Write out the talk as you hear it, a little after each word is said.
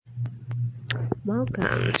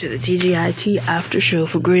Welcome to the TGIT after show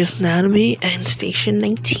for Grey's Anatomy and Station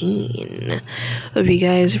 19. Hope you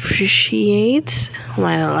guys appreciate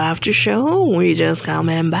my little after show. We just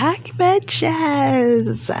coming back,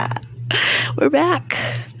 bitches. We're back.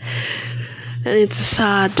 And it's a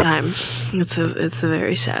sad time. It's a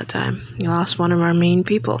very sad time. We lost one of our main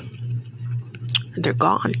people. They're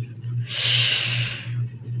gone.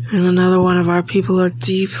 And another one of our people are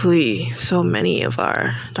so many of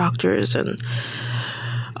our doctors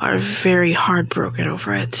are very heartbroken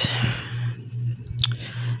over it.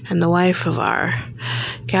 And the wife of our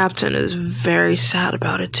captain is very sad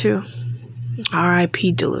about it too.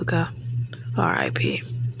 R.I.P. DeLuca. R.I.P.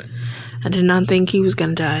 I did not think he was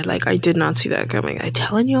gonna die. I did not see that coming. I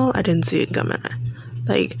telling y'all, I didn't see it coming.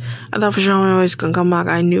 I thought for sure he was gonna come back.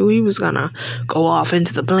 I knew he was gonna go off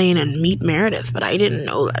into the plane and meet Meredith, but I didn't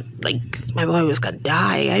know that, my boy was gonna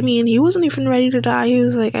die. I mean, he wasn't even ready to die. He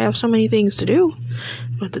was like, I have so many things to do.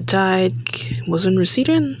 But the tide wasn't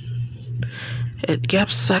receding. It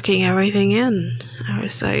kept sucking everything in. I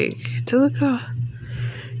was like, DeLuca,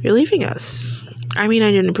 you're leaving us. I mean,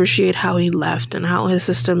 I didn't appreciate how he left and how his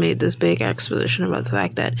sister made this big exposition about the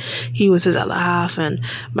fact that he was his other half, and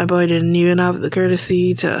my boy didn't even have the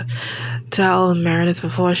courtesy to tell Meredith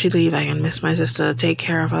before she leave, I can miss my sister, take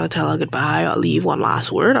care of her, tell her goodbye, or leave one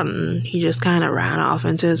last word, and he just kind of ran off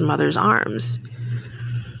into his mother's arms.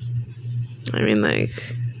 I mean, it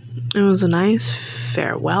was a nice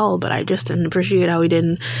farewell, but I just didn't appreciate how he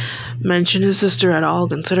didn't mention his sister at all,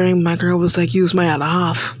 considering my girl was like, use my other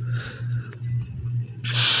half.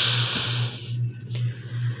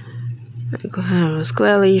 It was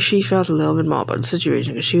clearly she felt a little bit more about the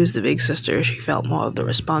situation because she was the big sister. She felt more of the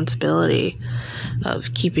responsibility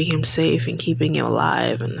of keeping him safe and keeping him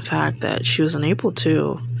alive, and the fact that she was unable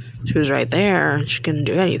to. She was right there and she couldn't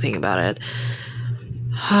do anything about it.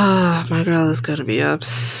 My girl is gonna be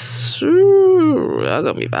that's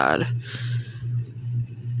gonna be bad.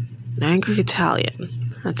 An angry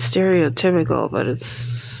Italian. That's stereotypical, but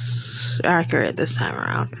it's accurate this time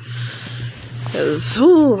around. Because,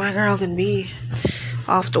 my girl can be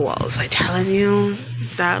off the walls. I telling you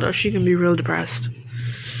that, or she can be real depressed.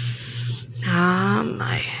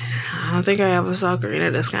 I don't think I ever saw Karina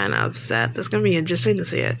this kind of upset. It's gonna be interesting to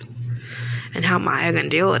see it, and how Maya can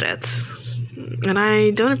deal with it. And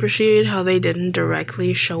I don't appreciate how they didn't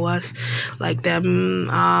directly show us, them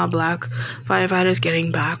black firefighters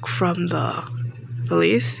getting back from the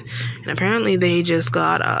police, and apparently they just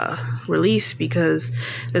got released because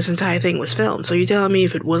this entire thing was filmed. So you telling me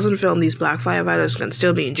if it wasn't filmed, these black firefighters can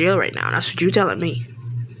still be in jail right now? That's what you telling me.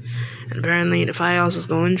 And apparently the firehouse was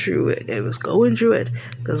going through it. It was going through it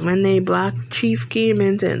because when the black chief came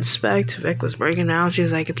in to inspect, Vic was breaking down. She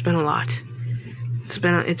was like, "It's been a lot. It's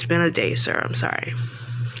been a day, sir. I'm sorry."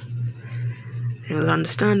 It was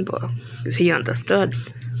understandable because he understood.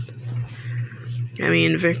 I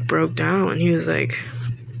mean, Vic broke down and he was like,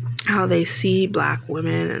 how they see black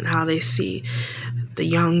women and how they see the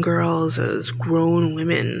young girls as grown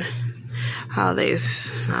women. How they,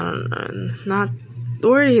 I don't know, not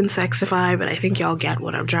already in sexify, but I think y'all get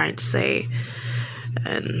what I'm trying to say.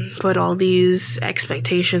 And put all these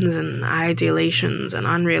expectations and ideations and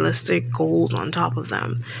unrealistic goals on top of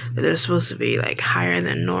them. That they're supposed to be, higher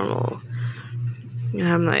than normal. And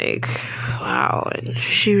I'm like, wow. And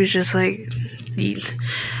she was just like,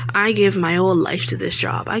 I give my whole life to this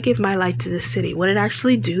job. I give my life to this city. Would it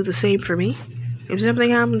actually do the same for me? If something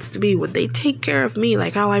happens to me, would they take care of me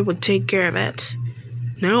like how I would take care of it?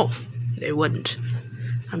 No, they wouldn't.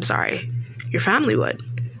 I'm sorry. Your family would.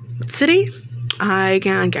 But city? I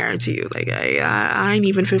can't guarantee you. I ain't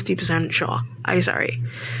even 50% sure. I'm sorry.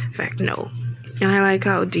 In fact, no. And I like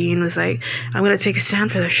how Dean was like, I'm gonna take a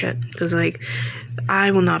stand for this shit. Because,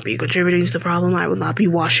 I will not be contributing to the problem. I will not be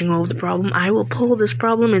washing over the problem. I will pull this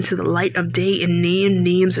problem into the light of day and name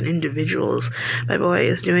names and individuals. My boy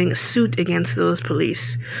is doing a suit against those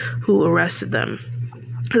police who arrested them.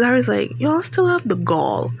 Because I was like, y'all still have the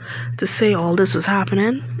gall to say all this was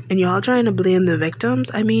happening? And y'all trying to blame the victims?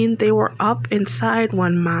 I mean, they were up inside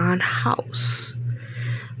one man's house.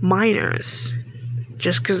 Minors.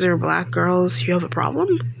 Just because they're black girls, you have a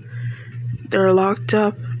problem? They're locked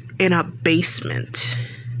up in a basement,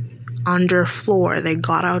 underfloor. They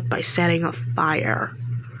got out by setting a fire.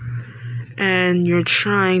 And you're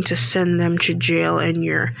trying to send them to jail, and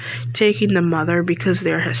you're taking the mother because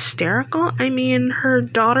they're hysterical? I mean, her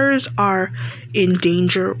daughters are in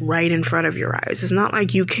danger right in front of your eyes. It's not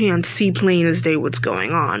like you can't see plain as day what's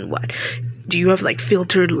going on. What? Do you have,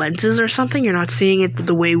 filtered lenses or something? You're not seeing it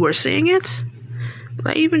the way we're seeing it?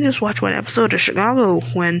 I even just watched one episode of Chicago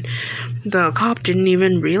when the cop didn't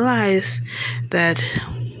even realize that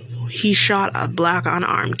he shot a black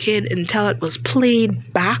unarmed kid until it was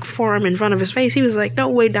played back for him in front of his face. He was like, no,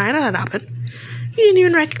 wait, that happened. He didn't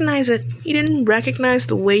even recognize it. He didn't recognize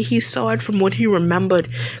the way he saw it from what he remembered,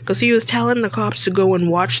 because he was telling the cops to go and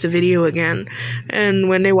watch the video again. And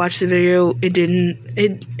when they watched the video, it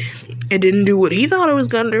didn't do what he thought it was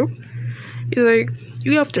gonna do. He's like,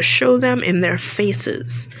 you have to show them in their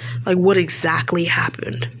faces, like, what exactly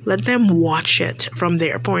happened. Let them watch it from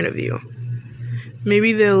their point of view.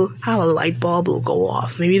 Maybe they'll have a light bulb will go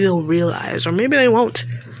off. Maybe they'll realize, or maybe they won't.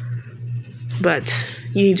 But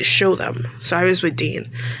you need to show them. So I was with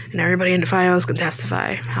Dean, and everybody in the files can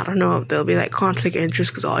testify. I don't know if there'll be like conflict of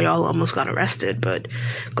interest because all y'all almost got arrested, but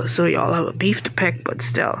so y'all have a beef to pick, but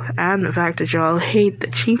still. And the fact that y'all hate the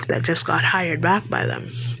chief that just got hired back by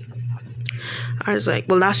them. I was like,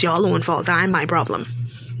 well, that's y'all own fault. That ain't my problem.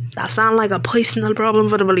 That sound like a personal problem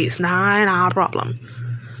for the police. Nah, ain't our problem.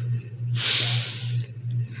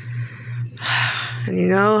 And you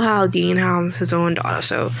know how Dean has his own daughter,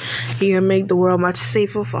 so he can make the world much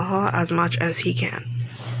safer for her as much as he can.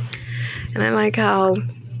 And I like how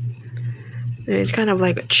it's kind of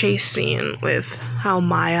like a chase scene with how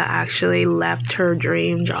Maya actually left her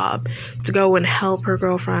dream job to go and help her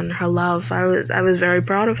girlfriend, her love. I was very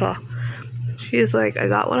proud of her. She's like, I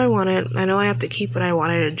got what I wanted. I know I have to keep what I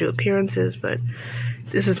wanted to do appearances, but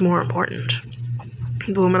this is more important.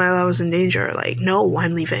 The woman I love is in danger. Like, no,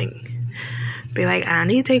 I'm leaving. Be like,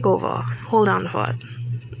 Annie, take over. Hold on for it.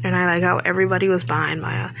 And I like how everybody was behind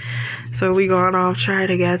Maya. So we gone off, try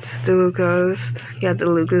to get the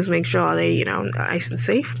Lucas, make sure they, nice and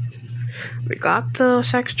safe. We got the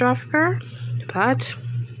sex trafficker, but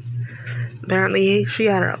apparently she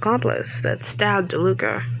had an accomplice that stabbed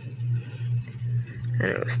DeLuca. And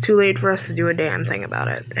it was too late for us to do a damn thing about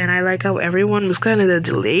it. And I like how everyone was kind of the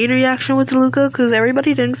delayed reaction with DeLuca, because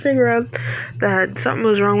everybody didn't figure out that something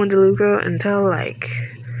was wrong with DeLuca until, like,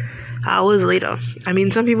 hours later. I mean,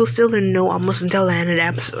 some people still didn't know almost until the end of the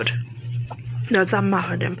episode. That's something I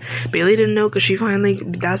heard them. Bailey didn't know because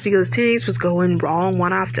that's because things was going wrong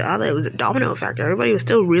one after the other. It was a domino effect. Everybody was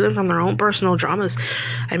still reeling from their own personal dramas.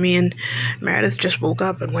 I mean, Meredith just woke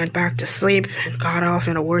up and went back to sleep and got off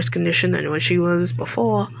in a worse condition than when she was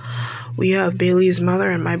before. We have Bailey's mother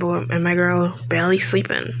and my girl barely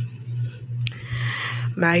sleeping.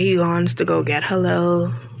 Maggie wants to go get her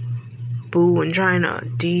little boo and trying to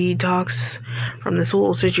detox from this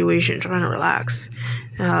whole situation, trying to relax.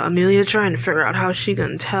 Amelia trying to figure out how she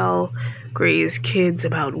can tell Gray's kids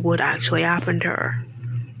about what actually happened to her.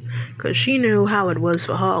 Because she knew how it was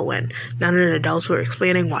for her when none of the adults were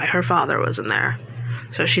explaining why her father wasn't there.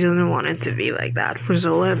 So she doesn't want it to be like that for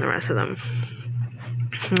Zola and the rest of them.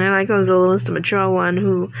 And I like how Zola was the mature one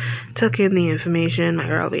who took in the information, my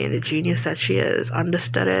girl being the genius that she is,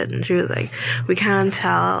 understood it, and she was like, we can't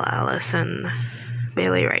tell Alice and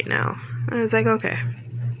Bailey right now. And I was like, okay.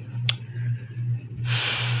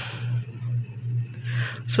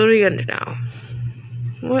 So what are we gonna do now?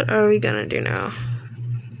 What are we gonna do now?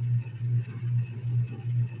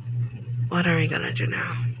 What are we gonna do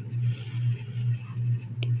now?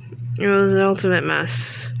 It was an ultimate mess.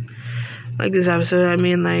 Like this episode, I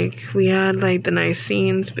mean, like, we had, like, the nice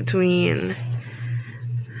scenes between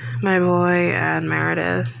my boy and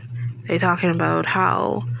Meredith. They talking about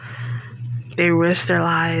how they risked their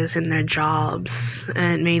lives and their jobs,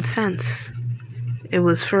 and it made sense. It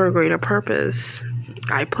was for a greater purpose.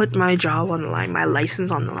 I put my job on the line, my license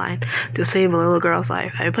on the line, to save a little girl's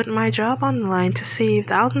life. I put my job on the line to save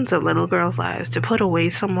thousands of little girls' lives, to put away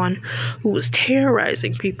someone who was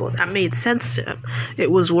terrorizing people. That made sense to him.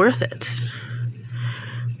 It was worth it.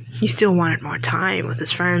 He still wanted more time with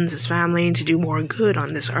his friends, his family, and to do more good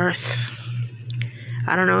on this earth.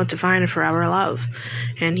 I don't know, to find a forever love.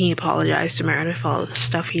 And he apologized to Meredith for all the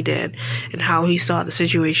stuff he did and how he saw the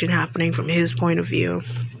situation happening from his point of view.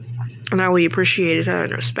 And how he appreciated her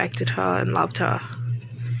and respected her and loved her.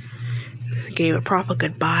 Gave a proper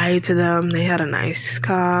goodbye to them. They had a nice,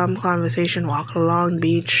 calm conversation walking along the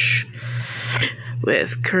beach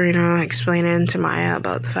with Karina explaining to Maya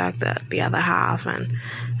about the fact that the other half, and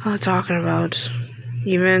talking about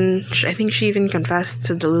I think she even confessed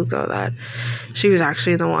to DeLuca that she was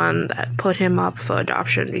actually the one that put him up for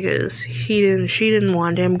adoption because she didn't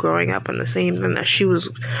want him growing up in the same thing that she was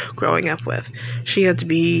growing up with. She had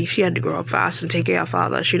to grow up fast and take care of her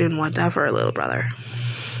father. She didn't want that for her little brother.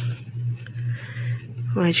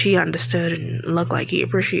 Which he understood and looked like he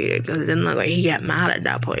appreciated, because it didn't look like he got mad at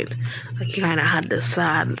that point. Like he kind of had this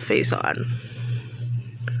sad face on.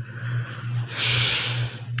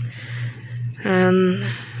 And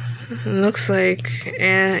it looks like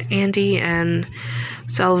Andy and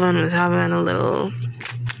Sullivan was having a little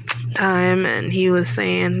time, and he was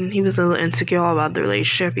saying he was a little insecure about the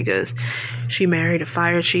relationship because she married a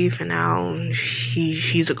fire chief and now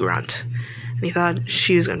he's a grunt. And he thought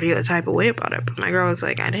she was going to feel the type of way about it. But my girl was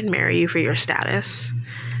like, I didn't marry you for your status.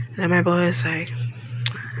 And then my boy was like,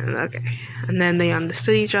 okay. And then they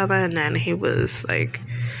understood each other, and then he was like,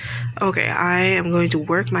 okay, I am going to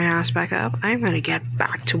work my ass back up. I'm going to get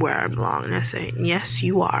back to where I belong. And I say, yes,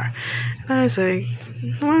 you are. And I was like,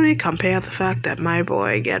 let me compare the fact that my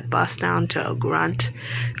boy get bust down to a grunt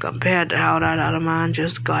compared to how that other man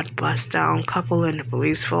just got bust down, couple in the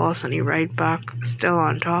police force, and he right back still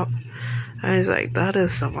on top. I was like, that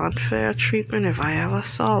is some unfair treatment if I ever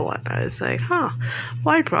saw one. I was like,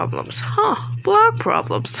 white problems, black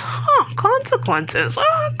problems, consequences,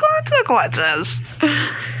 consequences.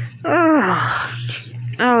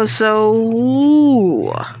 Oh,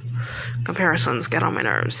 so comparisons get on my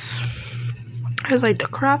nerves. It was like the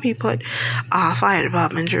crap he put fire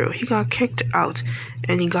department Drew. He got kicked out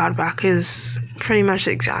and he got back his pretty much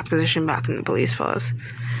the exact position back in the police force.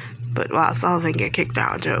 But while Sullivan get kicked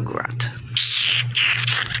out to a grunt.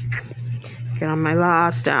 Get on my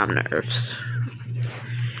last damn nerves.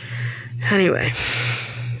 Anyway,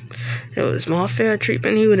 it was more fair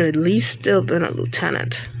treatment. He would have at least still been a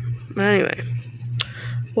lieutenant. But anyway,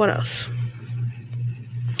 what else?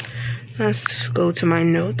 Let's go to my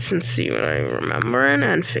notes and see what I'm remembering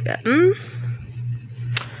and forgetting.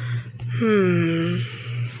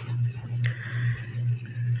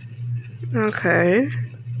 Okay.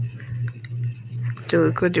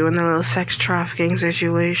 Doing a little sex trafficking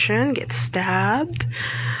situation. Get stabbed.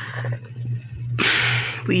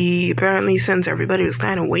 We apparently, since everybody was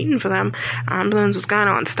kind of waiting for them, ambulance was kind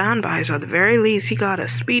of on standby, so at the very least he got a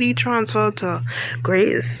speedy transfer to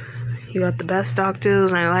Grays. He got the best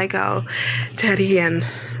doctors, and I like how Teddy and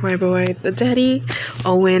my boy, the Teddy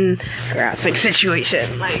Owen Karasik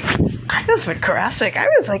situation. Like, I was with Karasik. I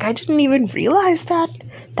was like, I didn't even realize that.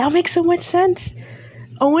 That makes so much sense.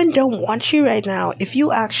 Owen don't want you right now. If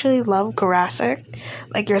you actually love Karasik,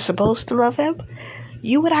 like you're supposed to love him,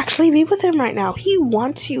 you would actually be with him right now. He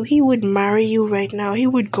wants you. He would marry you right now. He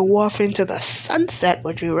would go off into the sunset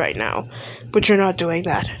with you right now. But you're not doing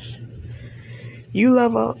that.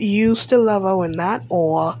 You still love Owen that,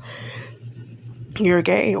 or you're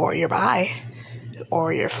gay, or you're bi,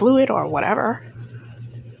 or you're fluid, or whatever.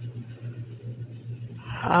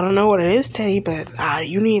 I don't know what it is, Teddy, but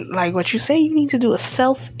you need, like what you say, you need to do a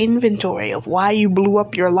self-inventory of why you blew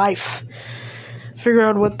up your life. Figure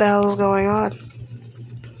out what the hell is going on.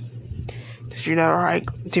 Did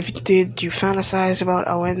you fantasize about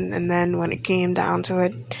Owen, and then when it came down to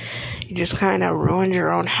it, you just kind of ruined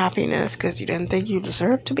your own happiness because you didn't think you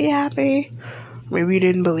deserved to be happy? Maybe you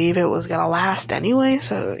didn't believe it was gonna last anyway,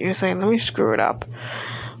 so you're saying, let me screw it up.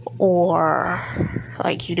 Or,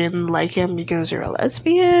 like, you didn't like him because you're a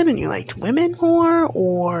lesbian and you liked women more,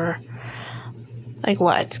 or, like,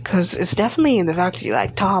 what? Because it's definitely in the fact that you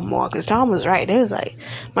like Tom more, because Tom was right. It was like,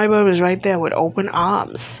 my boy was right there with open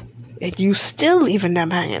arms. And you still leaving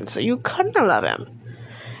them hanging, so you couldn't love him.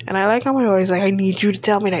 And I like how my boy's like, I need you to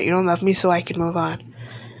tell me that you don't love me so I can move on.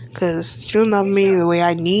 Because you don't love me the way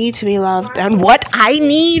I need to be loved. And what I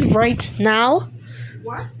need right now...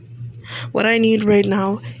 What I need right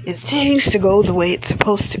now is things to go the way it's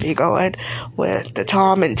supposed to be going with the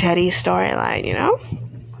Tom and Teddy storyline, you know?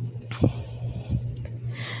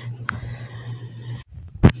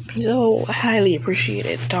 So, I highly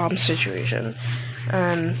appreciated Tom's situation.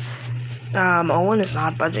 And Owen is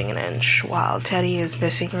not budging an inch while Teddy is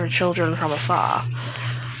missing her children from afar.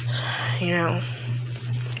 You know?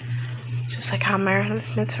 Just like how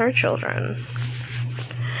Meredith missed her children.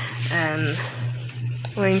 And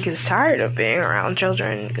Link is tired of being around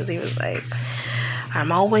children because he was like,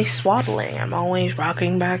 I'm always swaddling, I'm always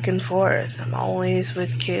rocking back and forth, I'm always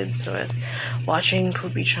with kids, with watching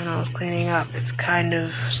poopy channels, cleaning up. It's kind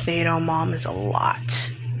of, stay-at-home mom is a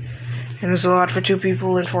lot. And it's a lot for 2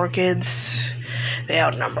 people and 4 kids. They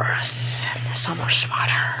outnumber us. Some are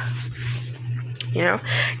smarter. You know?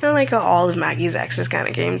 Kind of like how all of Maggie's exes kind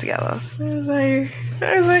of came together. I was like,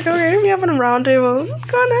 okay, we having a round table.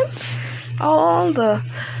 Go on then. All the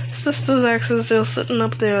sisters' exes just sitting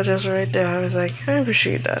up there, just right there. I was like, I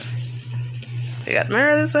appreciate that. We got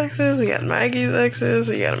Meredith's exes, we got Maggie's exes,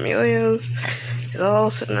 we got Amelia's. It's all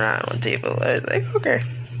sitting around one table. I was like, okay.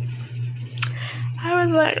 I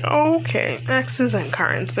was like, okay, exes and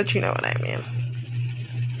currents, but you know what I mean.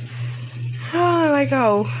 I like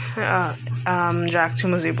how Jack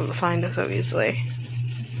Toon was able to find us, obviously.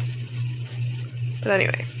 But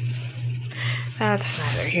anyway. That's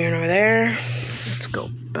neither here nor there. Let's go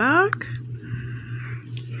back.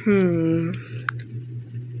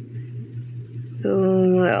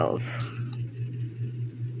 What else?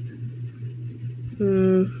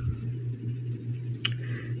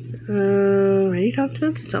 Already talked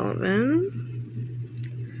about Sullivan.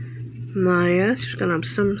 Maya, she's gonna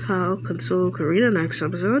somehow console Karina next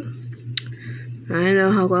episode. I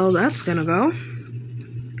know how well that's gonna go.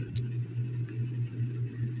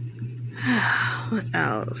 What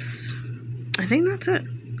else? I think that's it.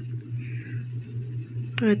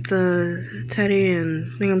 With the Teddy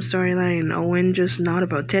and Bingham storyline, Owen just not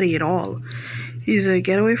about Teddy at all. He's like,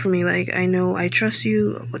 get away from me. Like, I know I trust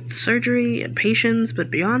you with surgery and patience, but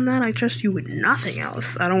beyond that, I trust you with nothing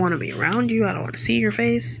else. I don't want to be around you. I don't want to see your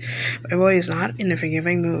face. My boy is not in a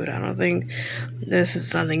forgiving mood. I don't think this is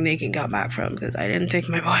something they can come back from, because I didn't take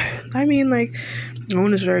my boy. I mean, like,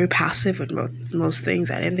 Owen is very passive with most things.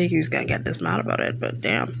 I didn't think he was going to get this mad about it, but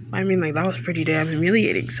damn. I mean, like, that was pretty damn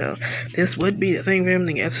humiliating, so this would be the thing for him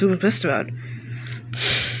to get super pissed about.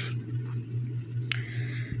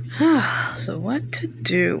 So what to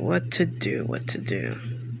do.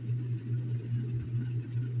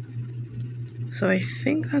 So I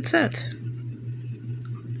think that's it.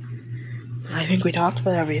 I think we talked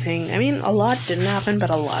about everything. I mean, a lot didn't happen,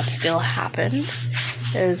 but a lot still happened.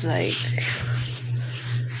 There's like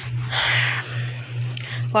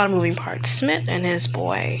a lot of moving parts. Smith and his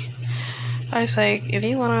boy. I was like, if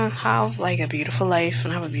you want to have like a beautiful life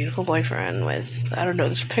and have a beautiful boyfriend with, I don't know,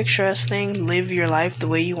 this picturesque thing, live your life the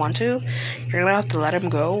way you want to, you're gonna have to let him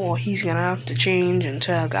go, or he's gonna have to change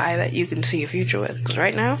into a guy that you can see a future with. Because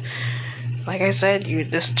right now, like I said,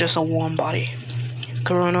 this is just a warm body.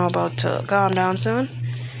 Corona about to calm down soon.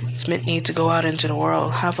 Smith needs to go out into the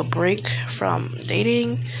world, have a break from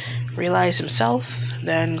dating, realize himself,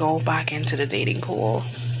 then go back into the dating pool.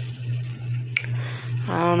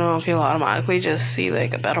 I don't know if he'll automatically just see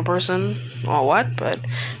like a better person or what, but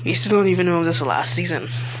we still don't even know if this is the last season.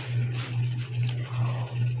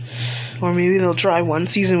 Or maybe they'll try one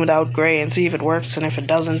season without Gray and see if it works, and if it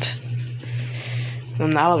doesn't,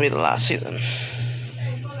 then that'll be the last season.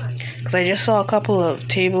 Because I just saw a couple of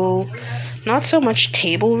not so much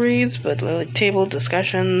table reads, but like table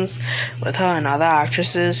discussions with her and other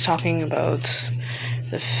actresses talking about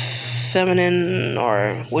the feminine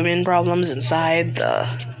or women problems inside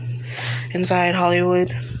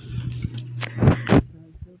Hollywood.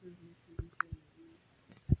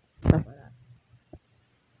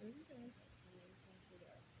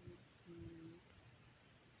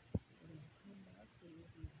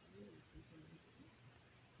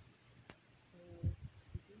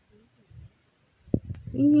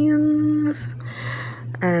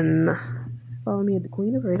 And follow me at the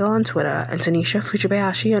Queen of Regal on Twitter and Tanisha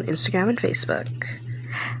Fujibayashi on Instagram and Facebook.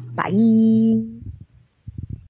 Bye.